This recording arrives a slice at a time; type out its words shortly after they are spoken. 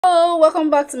Hello, welcome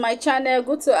back to my channel.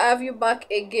 Good to have you back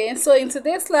again. So in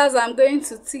today's class I'm going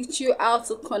to teach you how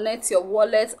to connect your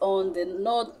wallet on the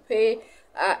Nodepay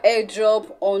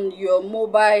Airdrop on your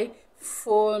mobile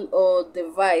phone or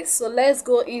device. So let's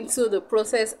go into the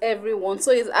process, everyone.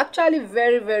 So it's actually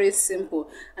very simple,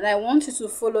 and I want you to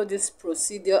follow this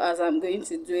procedure as I'm going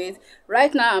to do it.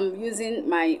 Right now I'm using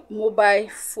my mobile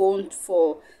phone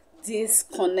for this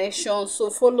connection, so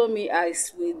follow me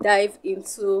as we dive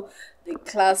into the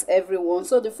class, everyone.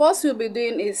 So the first we'll be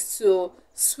doing is to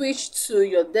switch to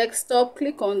your desktop.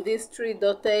 Click on these three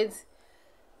dotted,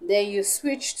 then you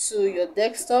switch to your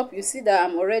desktop. You see that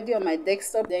I'm already on my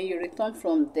desktop. Then you return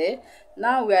from there.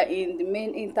 Now we are in the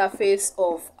main interface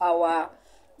of our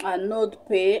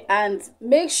Nodepay, and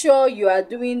make sure you are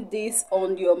doing this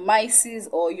on your mices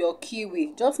or your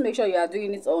Kiwi. Just make sure you are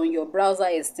doing it on your browser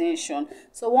extension.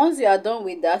 So once you are done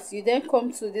with that, you then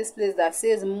come to this place that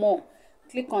says more.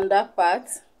 Click on that part.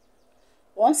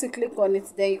 Once you click on it,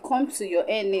 then you come to your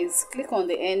earnings. Click on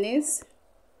the earnings.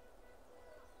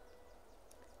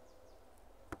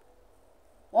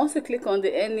 Once you click on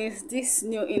the earnings, this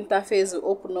new interface will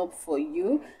open up for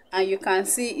you, and you can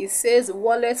see it says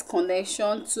wallet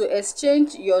connection. To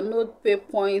exchange your Nodepay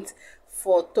points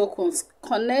for tokens,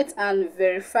 connect and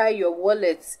verify your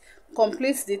wallet.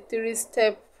 Complete the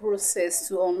 3-step process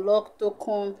to unlock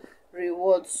token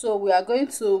rewards. So we are going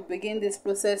to begin this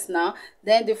process now.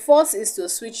 Then the first is to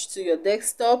switch to your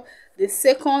desktop. The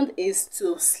second is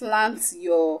to slant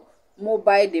your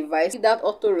mobile device. That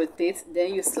auto rotate,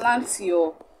 then you slant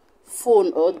your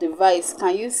phone or device.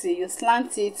 Can you see? You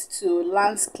slant it to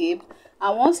landscape,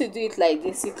 and once you do it like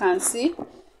this, you can see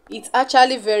it's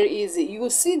actually very easy. You will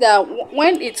see that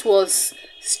when it was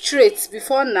straight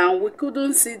before now, we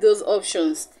couldn't see those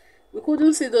options.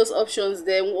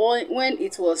 Then when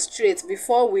it was straight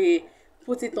before we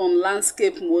put it on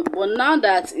landscape mode. But now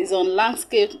that is on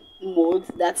landscape mode,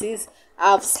 that is,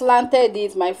 I've slanted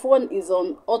it, my phone is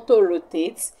on auto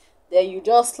rotate, then you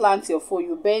just slant your phone,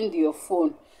 you bend your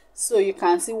phone, so you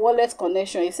can see wallet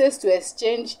connection. It says to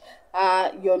exchange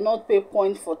your Nodepay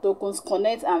point for tokens,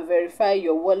 connect and verify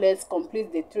your wallet,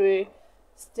 complete the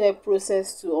 3-step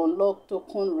process to unlock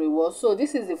token rewards. So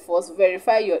this is the first.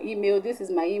 Verify your email. This is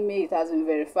my email, it has been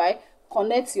verified.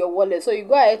 Connect your wallet. So you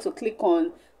go ahead to click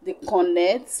on the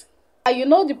connect. You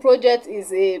know the project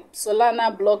is a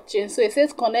Solana blockchain, so it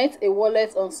says connect a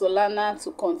wallet on Solana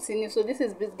to continue. So this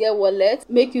is BitGet wallet.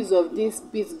 Make use of this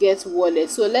BitGet wallet.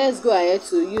 So let's go ahead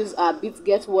to use our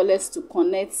BitGet wallet to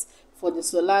connect for the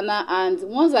Solana, and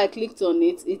once I clicked on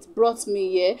it, it brought me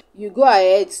here. You go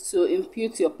ahead to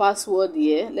input your password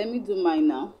here. Let me do mine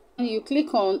now. And you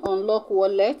click on unlock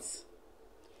wallet.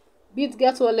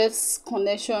 BitGet wallet's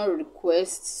connection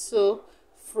request. So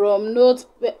from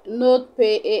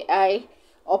Nodepay AI,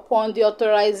 upon the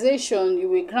authorization, you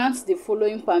will grant the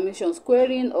following permissions: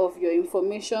 querying of your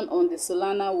information on the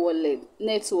Solana wallet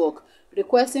network,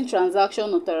 requesting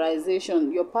transaction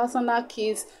authorization. Your personal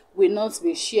keys will not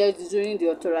be shared during the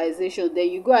authorization. Then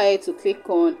you go ahead to click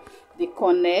on the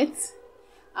connect,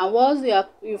 and once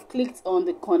you've clicked on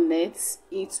the connect,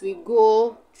 it will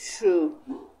go through.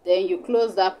 Then you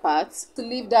close that part to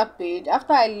leave that page.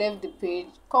 After I left the page,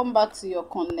 come back to your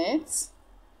connect,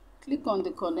 click on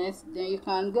the connect, then you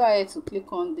can go ahead to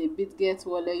click on the BitGet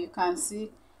wallet. You can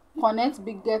see connect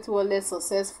BitGet wallet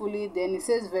successfully. Then it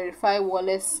says verify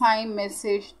wallet, sign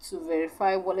message to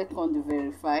verify wallet on the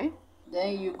verify.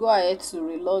 Then you go ahead to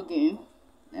relog in.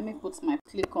 Let me put my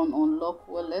click on unlock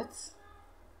wallet.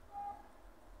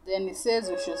 Then it says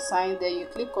you should sign. Then you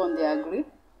click on the agree.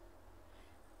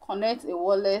 Connect a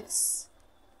wallet.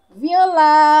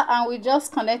 Voila, and we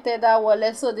just connected that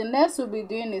wallet. So the next we'll be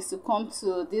doing is to come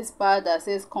to this part that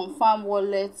says confirm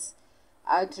wallet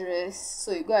address.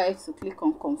 So you go ahead to click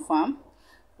on confirm.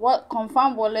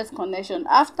 Confirm wallet connection.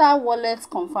 After wallet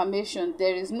confirmation,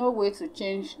 there is no way to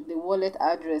change the wallet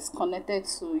address connected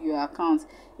to your account.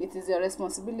 It is your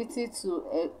responsibility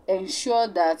to ensure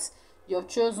that your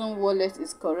chosen wallet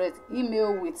is correct.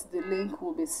 Email with the link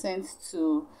will be sent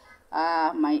to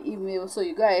my email. So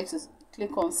you go ahead to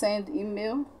click on send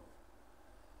email.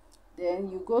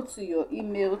 Then you go to your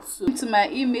email to my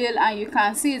email, and you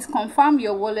can see it's confirm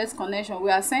your wallet connection. We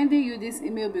are sending you this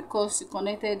email because you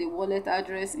connected the wallet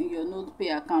address in your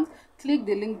Nodepay account. Click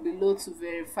the link below to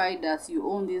verify that you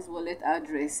own this wallet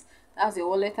address. That's your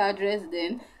wallet address.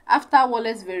 Then after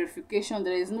wallet verification,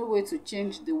 there is no way to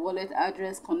change the wallet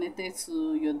address connected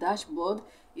to your dashboard.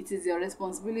 It is your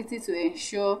responsibility to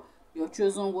ensure your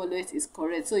chosen wallet is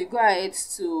correct. So you go ahead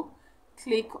to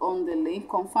click on the link,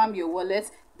 confirm your wallet.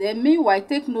 Then meanwhile,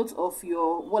 take note of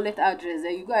your wallet address.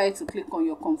 Then you go ahead to click on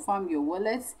your confirm your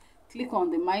wallet. click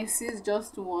on the mices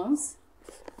just once,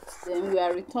 then we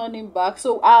are returning back.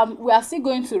 So we are still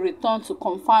going to return to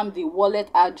confirm the wallet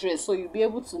address, so you'll be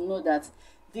able to know that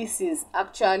this is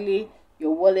actually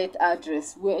your wallet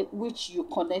address which you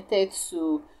connected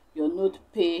to your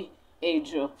Nodepay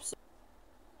airdrop. So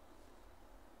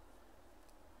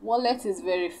wallet is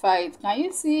verified. Can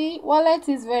you see? Wallet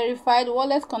is verified,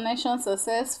 wallet connection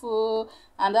successful,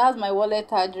 and that's my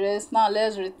wallet address. Now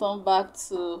let's return back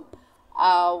to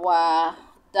our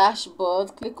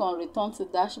dashboard. Click on return to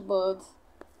dashboard.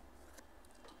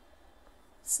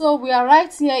 So we are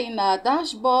right here in our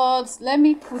dashboard. Let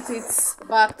me put it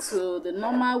back to the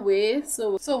normal way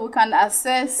so we can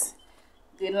access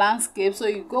the landscape. So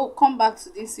you come back to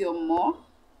this your more,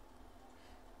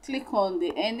 click on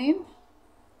the earning,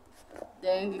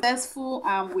 then successful,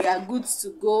 and we are good to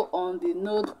go on the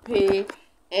Nodepay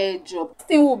airdrop. The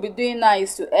thing we'll be doing now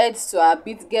is to head to our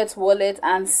BitGet wallet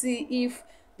and see if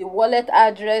the wallet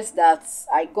address that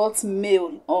I got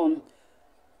mail on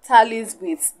tallies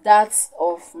with that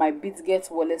of my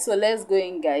BitGet wallet. So let's go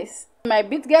in, guys. My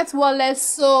BitGet wallet.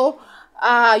 So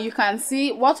you can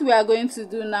see what we are going to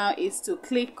do now is to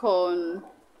click on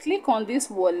this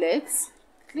wallet,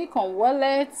 click on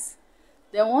wallet.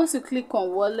 Then once you click on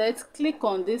wallet, click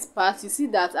on this part. You see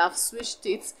that I've switched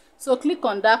it, so click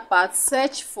on that part,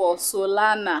 search for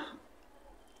Solana.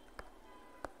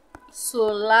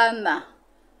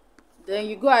 Then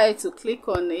you go ahead to click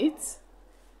on it.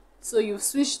 So you've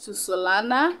switched to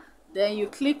Solana, then you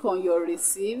click on your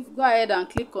receive. Go ahead and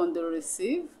click on the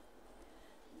receive.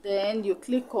 Then you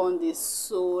click on the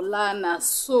Solana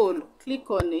Sol, click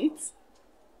on it.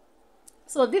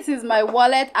 So this is my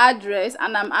wallet address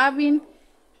and I'm having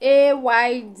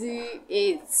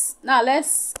AYD8. Now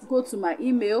let's go to my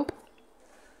email.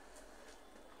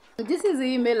 This is the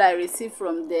email I received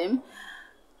from them.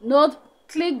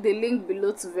 Click the link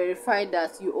below to verify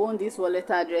that you own this wallet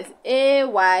address,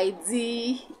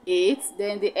 AYD8.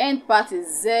 Then the end part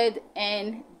is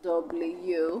ZNW,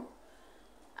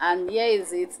 and here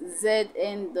is it,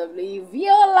 ZNW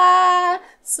Viola.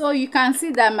 So you can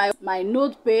see that my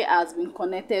Nodepay has been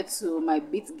connected to my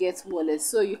BitGet wallet.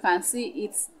 So you can see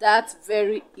it's that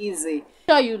very easy. Make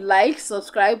sure you like,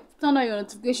 subscribe, turn on your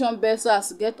notification bell so as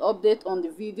to get update on the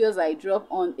videos I drop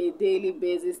on a daily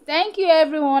basis. Thank you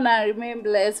everyone and remain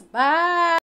blessed. Bye.